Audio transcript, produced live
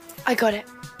I got it.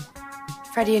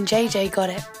 Freddie and Jj got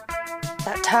it.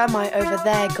 That termite over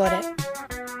there got it.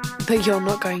 But you're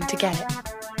not going to get it.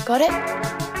 Got it?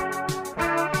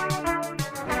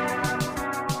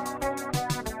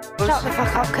 Shut the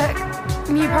fuck up, Cook.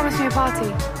 You promised me a party.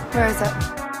 Where is it?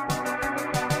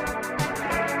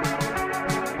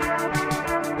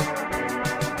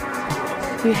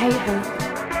 You hate her.